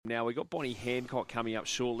Now, we've got Bonnie Hancock coming up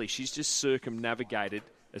shortly. She's just circumnavigated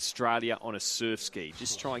Australia on a surf ski.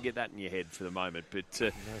 Just try and get that in your head for the moment. But no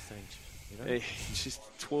thanks. it's just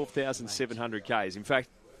 12,700 Ks. In fact,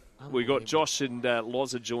 we've got Josh and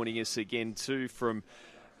Loza joining us again too from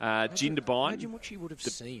Jindabyne. Imagine what she would have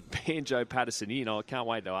seen. Banjo Patterson Inn. I can't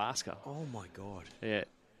wait to ask her. Oh, my God. Yeah,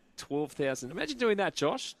 12,000. Imagine doing that,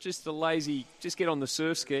 Josh. Just get on the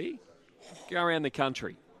surf ski, go around the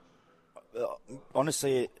country.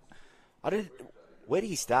 Honestly, where do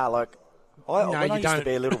you start? I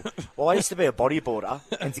used to be a bodyboarder,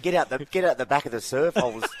 and to get out the back of the surf,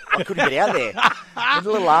 I couldn't get out there. The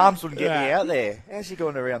little arms wouldn't get me out there. How's she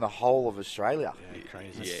going around the whole of Australia? Yeah,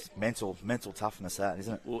 crazy. It's mental toughness, that,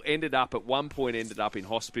 isn't it? Well, at one point ended up in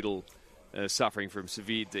hospital, suffering from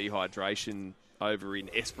severe dehydration over in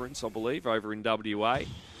Esperance, I believe, over in WA.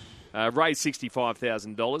 Raised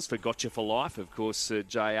 $65,000 for Gotcha for Life, of course.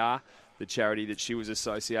 JR, the charity that she was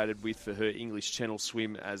associated with for her English Channel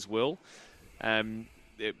swim as well.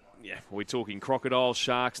 We're talking crocodile,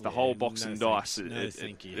 sharks, the whole box and dice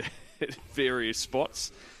at various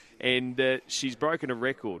spots. And she's broken a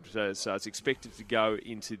record, so it's expected to go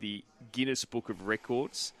into the Guinness Book of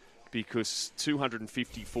Records because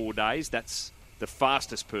 254 days, that's the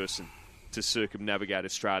fastest person to circumnavigate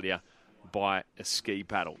Australia by a ski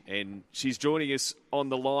paddle. And she's joining us on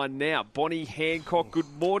the line now. Bonnie Hancock, good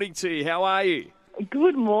morning to you. How are you?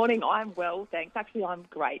 Good morning. I'm well, thanks. Actually, I'm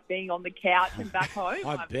great. Being on the couch and back home,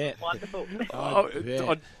 I bet. Wonderful.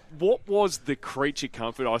 What was the creature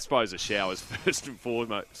comfort? I suppose the showers first and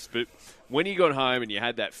foremost. But when you got home and you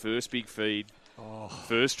had that first big feed,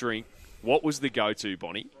 first drink, what was the go-to,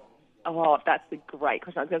 Bonnie? Oh, that's a great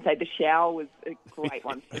question. I was going to say the shower was a great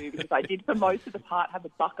one too because I did for most of the part have a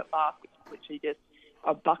bucket bath, which is literally just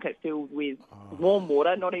a bucket filled with warm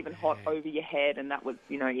water, not even hot, over your head, and that was,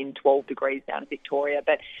 in 12 degrees down in Victoria.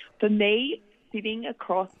 But for me, sitting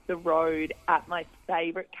across the road at my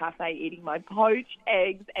favourite cafe, eating my poached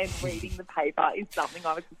eggs and reading the paper is something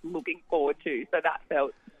I was just looking forward to. So that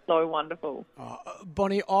felt so wonderful.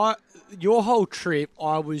 Bonnie, your whole trip,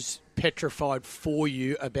 I was petrified for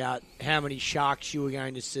you about how many sharks you were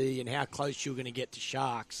going to see and how close you were going to get to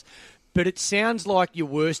sharks. But it sounds like your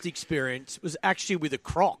worst experience was actually with a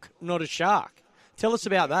croc, not a shark. Tell us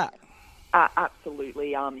about that.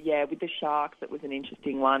 Absolutely. With the sharks, it was an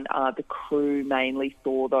interesting one. The crew mainly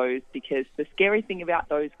saw those because the scary thing about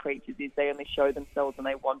those creatures is they only show themselves when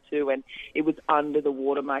they want to, and it was under the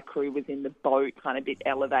water. My crew was in the boat, kind of a bit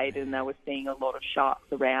elevated, and they were seeing a lot of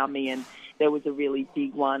sharks around me, and there was a really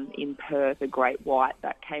big one in Perth, a great white,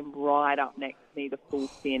 that came right up next to me, the full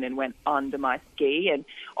fin, and went under my ski, and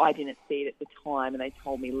I didn't see it at the time, and they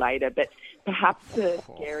told me later. But perhaps the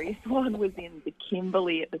scariest one was in the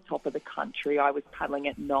Kimberley at the top of the country. I was paddling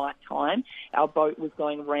at night time. Our boat was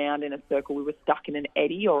going round in a circle. We were stuck in an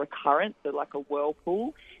eddy or a current, so like a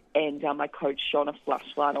whirlpool. And my coach shone a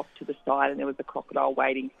flashlight off to the side, and there was a crocodile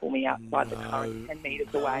waiting for me outside the current 10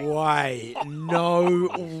 metres away. No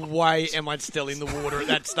way am I still in the water at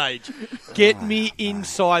that stage. Get me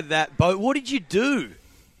inside that boat. What did you do?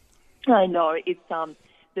 I know. It's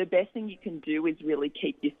the best thing you can do is really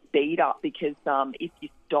keep your speed up because if you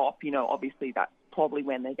stop, obviously that's probably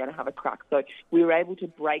when they're going to have a crack. So we were able to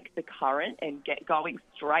break the current and get going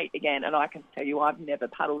straight again. And I can tell you, I've never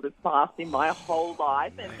paddled as fast in my whole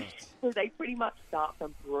life. And so they pretty much start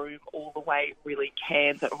from Broome all the way really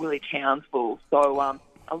Cairns, really Townsville. So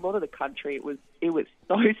a lot of the country, it was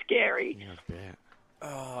so scary.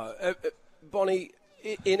 Bonnie,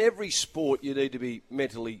 in every sport you need to be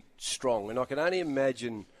mentally strong. And I can only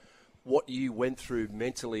imagine what you went through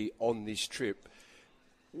mentally on this trip.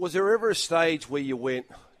 Was there ever a stage where you went,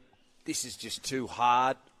 this is just too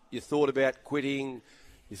hard? You thought about quitting,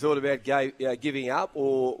 you thought about giving up,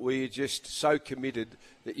 or were you just so committed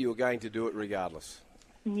that you were going to do it regardless?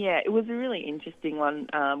 Yeah, it was a really interesting one.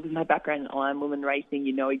 With my background in Ironwoman racing,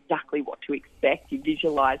 you know exactly what to expect. You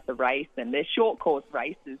visualise the race, and they're short course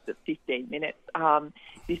races at 15 minutes.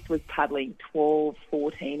 This was paddling 12,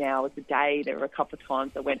 14 hours a day. There were a couple of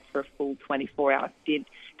times I went for a full 24-hour stint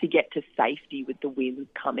to get to safety with the winds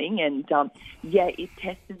coming. And, it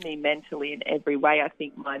tested me mentally in every way. I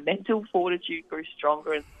think my mental fortitude grew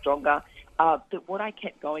stronger and stronger. But what I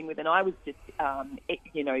kept going with, and I was just,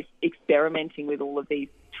 experimenting with all of these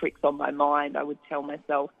tricks on my mind, I would tell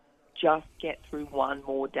myself, just get through one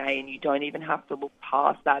more day and you don't even have to look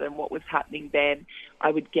past that. And what was happening then, I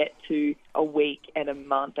would get to a week and a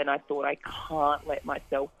month and I thought I can't let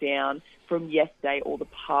myself down from yesterday or the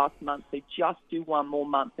past month. So just do one more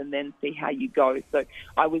month and then see how you go. So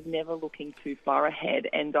I was never looking too far ahead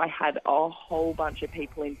and I had a whole bunch of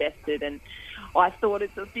people invested and I thought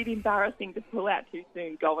it's a bit embarrassing to pull out too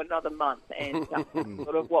soon, go another month, and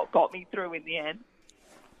sort of what got me through in the end.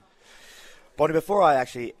 Bonnie, before I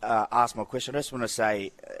actually ask my question, I just want to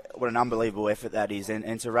say what an unbelievable effort that is,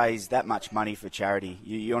 and to raise that much money for charity.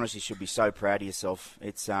 You honestly should be so proud of yourself.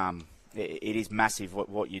 It is massive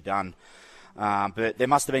what you've done. But there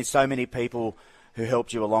must have been so many people who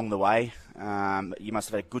helped you along the way. You must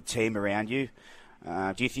have had a good team around you.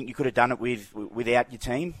 Do you think you could have done it without your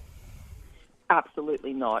team?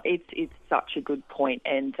 Absolutely not. It's such a good point.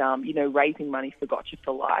 And, raising money for Gotcha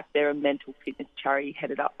for Life, they're a mental fitness charity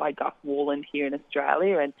headed up by Gus Warland here in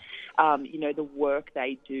Australia. And, the work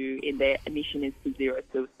they do in their mission is for zero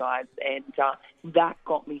suicides. And that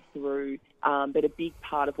got me through. But a big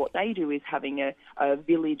part of what they do is having a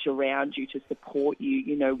village around you to support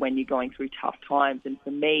you, when you're going through tough times. And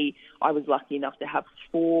for me, I was lucky enough to have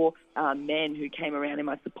 4 men who came around in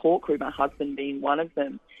my support crew, my husband being one of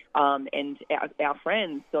them. And our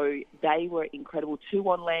friends. So they were incredible. 2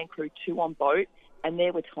 on land crew, 2 on boat. And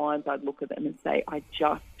there were times I'd look at them and say, I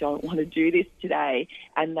just don't want to do this today.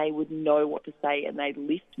 And they would know what to say and they'd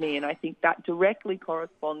lift me. And I think that directly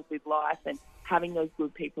corresponds with life and having those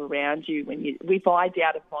good people around you. If I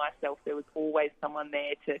doubted myself, there was always someone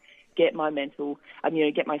there to get my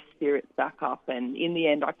get my spirits back up. And in the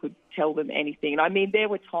end, I could tell them anything. And I mean, there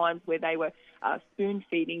were times where they were spoon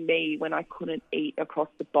feeding me when I couldn't eat across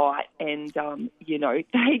the bite. And,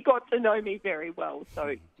 they got to know me very well.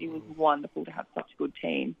 So it was wonderful to have such a good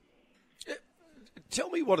team. Tell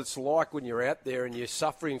me what it's like when you're out there and you're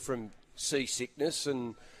suffering from seasickness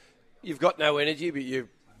and you've got no energy, but you've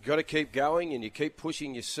got to keep going and you keep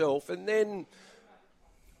pushing yourself. And then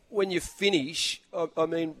when you finish, I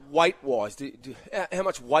mean, weight-wise, how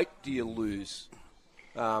much weight do you lose?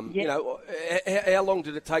 How long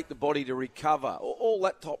did it take the body to recover? All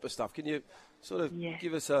that type of stuff. Can you sort of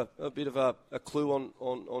give us a bit of a clue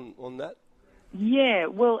on that? Yeah,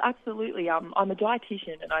 well, absolutely. I'm a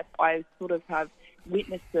dietitian, and I sort of have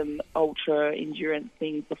witnessed some ultra endurance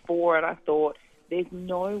things before, and I thought, there's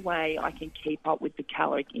no way I can keep up with the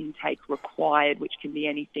caloric intake required, which can be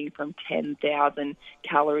anything from 10,000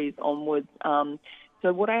 calories onwards.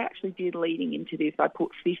 So what I actually did leading into this, I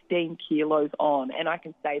put 15 kilos on, and I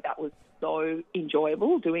can say that was so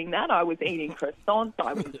enjoyable doing that. I was eating croissants,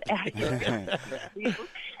 I was out.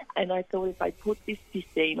 And I thought, if I put this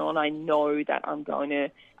 15 on, I know that I'm going to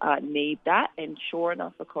need that. And sure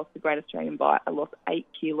enough, across the Great Australian Bight, I lost 8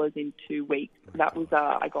 kilos in 2 weeks. That was,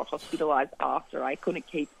 I got hospitalised after. I couldn't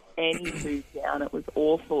keep any food down. It was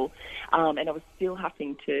awful. And I was still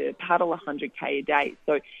having to paddle 100K a day.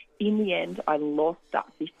 So in the end, I lost that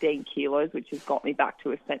 15 kilos, which has got me back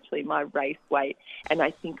to essentially my race weight. And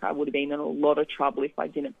I think I would have been in a lot of trouble if I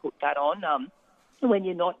didn't put that on. When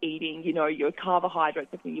you're not eating, your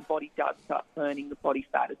carbohydrates, when your body does start burning the body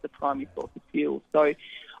fat as the primary source of fuel. So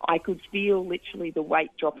I could feel literally the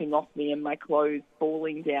weight dropping off me and my clothes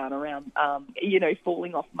falling down around,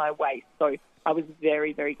 falling off my waist. So I was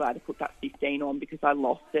very, very glad to put that 15 on because I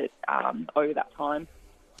lost it over that time.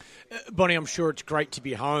 Bonnie, I'm sure it's great to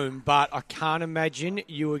be home, but I can't imagine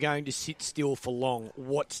you were going to sit still for long.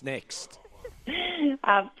 What's next?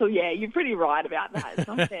 You're pretty right about that.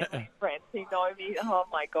 Some family and friends who know me, oh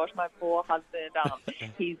my gosh, my poor husband,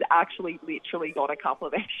 he's actually literally got a couple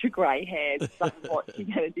of extra grey hairs. What's he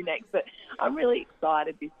going to do next? But I'm really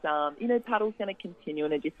excited. This, paddle's going to continue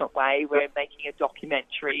in a different way. We're making a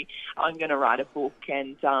documentary. I'm going to write a book,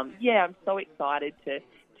 and I'm so excited to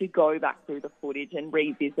go back through the footage and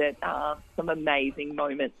revisit some amazing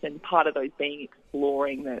moments, and part of those being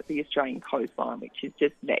exploring the Australian coastline, which is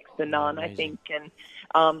just next to none, I think. And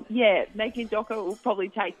making a doco will probably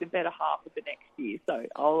take the better half of the next year, so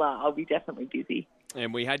I'll be definitely busy.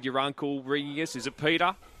 And we had your uncle ringing us. Is it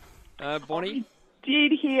Peter, Bonnie?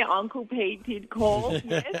 Did hear Uncle Pete did call.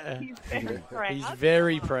 Yes, he's very proud. He's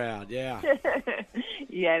very proud, yeah.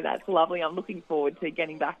 Yeah, that's lovely. I'm looking forward to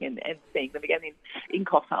getting back and seeing them again in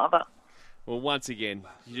Coffs Harbour. Well, once again,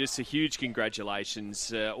 just a huge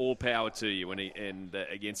congratulations. All power to you. And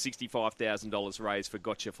again, $65,000 raised for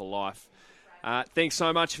Gotcha for Life. Thanks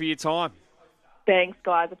so much for your time. Thanks,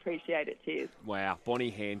 guys. Appreciate it. Cheers. Wow,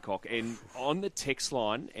 Bonnie Hancock. And on the text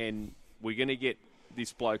line, and we're going to get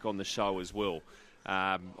this bloke on the show as well.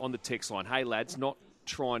 On the text line, hey lads, not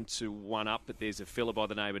trying to one-up, but there's a fella by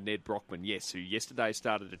the name of Ned Brockman, yes, who yesterday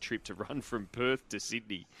started a trip to run from Perth to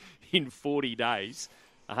Sydney in 40 days,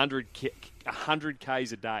 100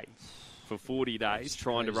 Ks a day for 40 days,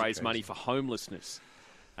 trying to raise money for homelessness.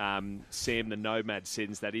 Sam the Nomad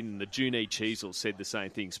sends that in, and the Junee Cheezel said the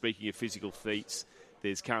same thing. Speaking of physical feats,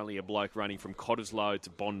 there's currently a bloke running from Cottesloe to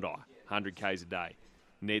Bondi, 100 Ks a day.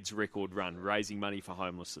 Ned's record run, raising money for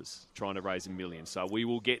homelessness, trying to raise $1 million. So we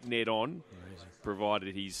will get Ned on,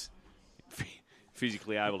 provided he's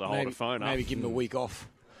physically able to hold a phone up. Maybe give him a week off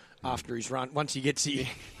after his run, once he gets here,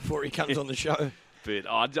 before he comes on the show. But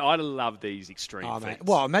I love these extreme feats.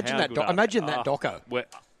 Well, imagine that doco. Well,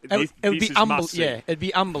 it would be it'd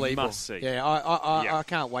be unbelievable. Must see. Yeah, I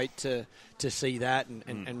can't wait to see that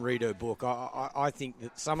and read her book. I think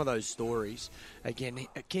that some of those stories, again, you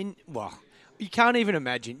can't even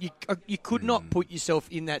imagine. You could not put yourself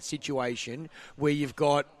in that situation where you've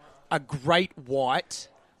got a great white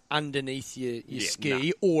underneath your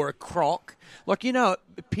ski or a croc. Like,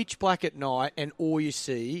 pitch black at night and all you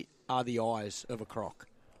see are the eyes of a croc.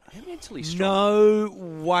 How mentally strong? No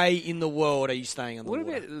way in the world are you staying on the water.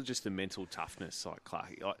 What about just the mental toughness, like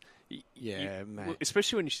Clarky? Like, mate.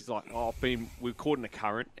 Especially when she's like, we're caught in a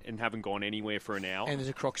current and haven't gone anywhere for an hour. And there's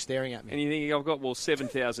a croc staring at me. And you think, I've got,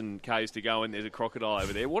 7,000 Ks to go and there's a crocodile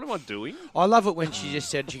over there. What am I doing? I love it when she just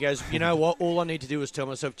said, she goes, you know what, all I need to do is tell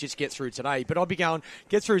myself, just get through today. But I'd be going,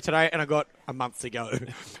 get through today, and I got a month to go.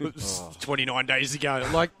 29 days to go.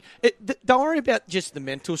 Like, don't worry about just the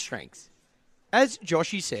mental strength. As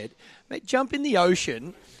Joshy said, mate, jump in the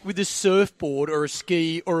ocean with a surfboard or a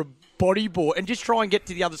ski or a bodyboard and just try and get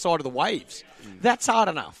to the other side of the waves. That's hard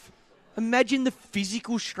enough. Imagine the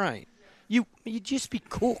physical strain. You'd just be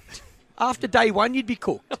cooked. After day one, you'd be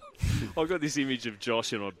cooked. I've got this image of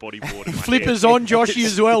Josh on a bodyboard in my Flippers head. on, Joshy,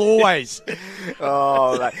 as well, always.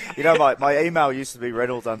 Oh, my email used to be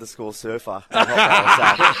Reynolds_surfer.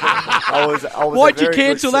 Why'd you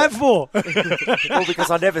cancel that for? Well,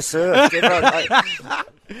 because I never surfed.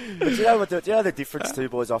 But you know the difference too,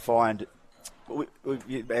 boys, I find?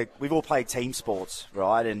 We've all played team sports,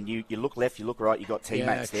 right? And you look left, you look right, you got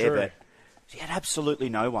teammates there, but you had absolutely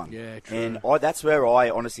no one. Yeah, true. And that's where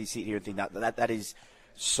I honestly sit here and think that is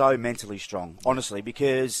so mentally strong, honestly,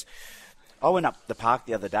 because I went up the park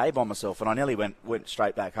the other day by myself and I nearly went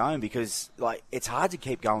straight back home because, like, it's hard to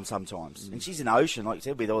keep going sometimes. And she's in the ocean, like you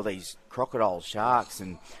said, with all these crocodiles, sharks,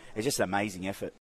 and it's just an amazing effort.